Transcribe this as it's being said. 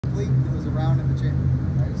round in the chamber,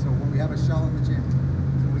 right? So when we have a shell in the chamber.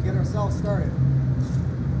 So we get ourselves started.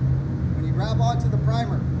 When you grab onto the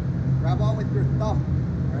primer, grab on with your thumb,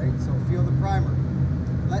 right? So feel the primer.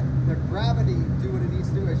 Let the gravity do what it needs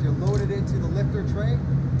to do as you load it into the lifter tray.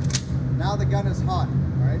 Now the gun is hot,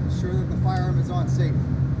 all right? Ensure that the firearm is on safe.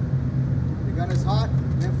 The gun is hot,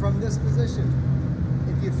 and then from this position,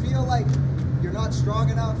 if you feel like you're not strong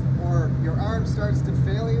enough or your arm starts to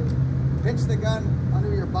fail you, pinch the gun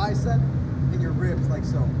under your bicep and your ribs like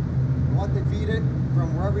so. You want to feed it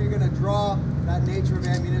from wherever you're going to draw that nature of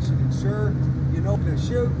ammunition. Ensure you know to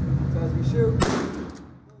shoot. So as we shoot,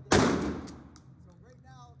 so right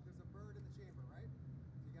now there's a bird in the chamber, right?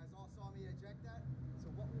 You guys all saw me eject that.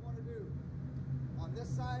 So what we want to do on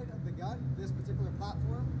this side of the gun, this particular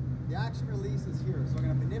platform, the action release is here. So I'm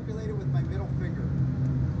going to manipulate it with my middle finger.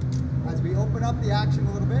 As we open up the action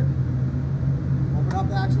a little bit,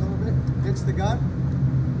 pitch the gun,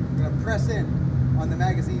 we're going to press in on the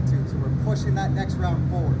magazine tube. So we're pushing that next round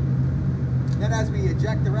forward. Then as we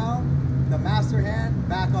eject the round, the master hand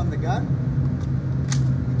back on the gun,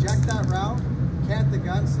 eject that round, cant the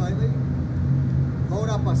gun slightly, load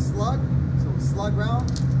up a slug, so a slug round,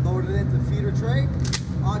 load it into the feeder tray,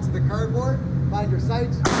 onto the cardboard, find your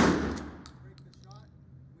sights, break the shot.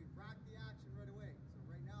 We rack the action right away. So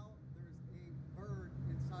right now there's a bird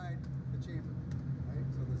inside the chamber, right?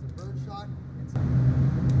 So there's a bird shot inside.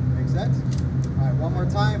 Make sense? All right, one more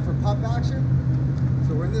time for pump action.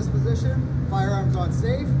 So we're in this position, firearms on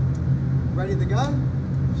safe, ready the gun,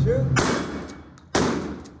 shoot.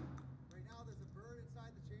 Right now there's a bird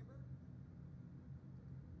inside the chamber.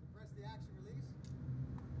 Press the action release,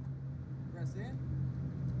 press in.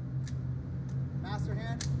 Master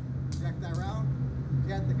hand, eject that round,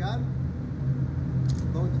 cant the gun,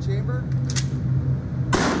 load the chamber.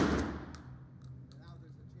 Now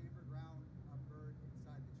there's a chambered round of bird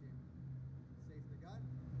inside the chamber. Safe the gun,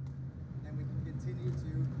 and then we can continue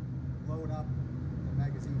to load up the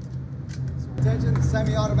magazine. So attention,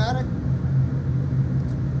 semi-automatic.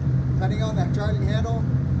 Depending on that charging handle,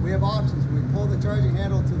 we have options. When we pull the charging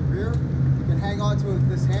handle to the rear, you can hang on to it with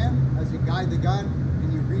this hand as you guide the gun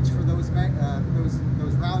and you reach for those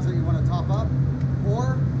rounds that you want to top up.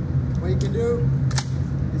 Or what you can do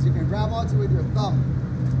is you can grab onto it with your thumb.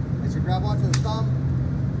 As you grab onto the thumb,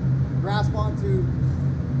 grasp onto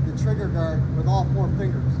the trigger guard with all 4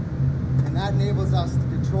 fingers. And that enables us to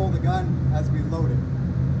control the gun as we load it.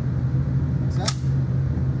 Make sense?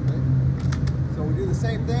 Okay. So we do the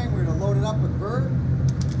same thing. We're going to load it up with bird.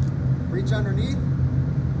 Reach underneath.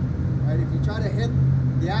 Right, if you try to hit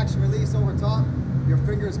the action release over top, your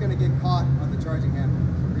finger is going to get caught on the charging handle.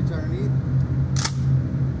 So reach underneath.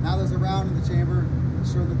 Now there's a round in the chamber.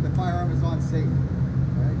 Ensure that the firearm is on safe.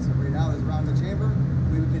 Right, so right now there's a round in the chamber.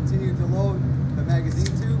 We would continue to load the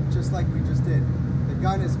magazine tube just like we just did. The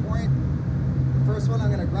gun is point. The first one I'm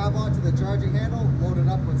going to grab onto the charging handle, load it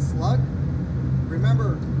up with slug.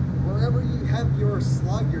 Remember, wherever you have your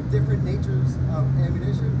slug, your different natures of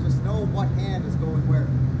ammunition, just know what hand is going where.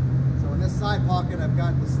 So in this side pocket, I've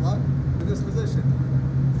got the slug. In this position,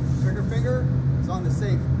 trigger finger is on the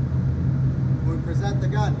safe. When we present the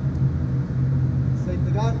gun, safe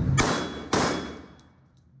the gun. Now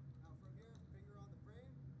from here, finger on the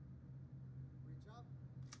frame, reach up,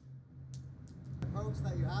 approach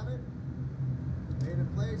that you have it, lay it in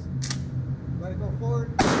place, let it go forward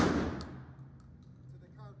to the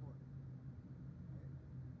cardboard. Okay.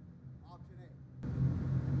 Option A.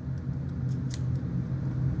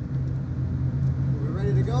 We're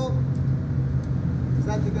ready to go.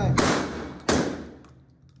 Present the gun.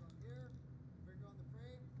 From here, finger on the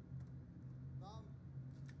frame, thumb,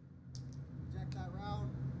 eject that round,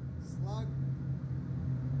 slug,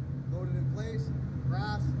 load it in place,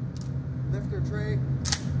 brass, lifter tray,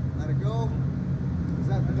 let it go,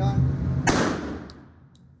 present the gun.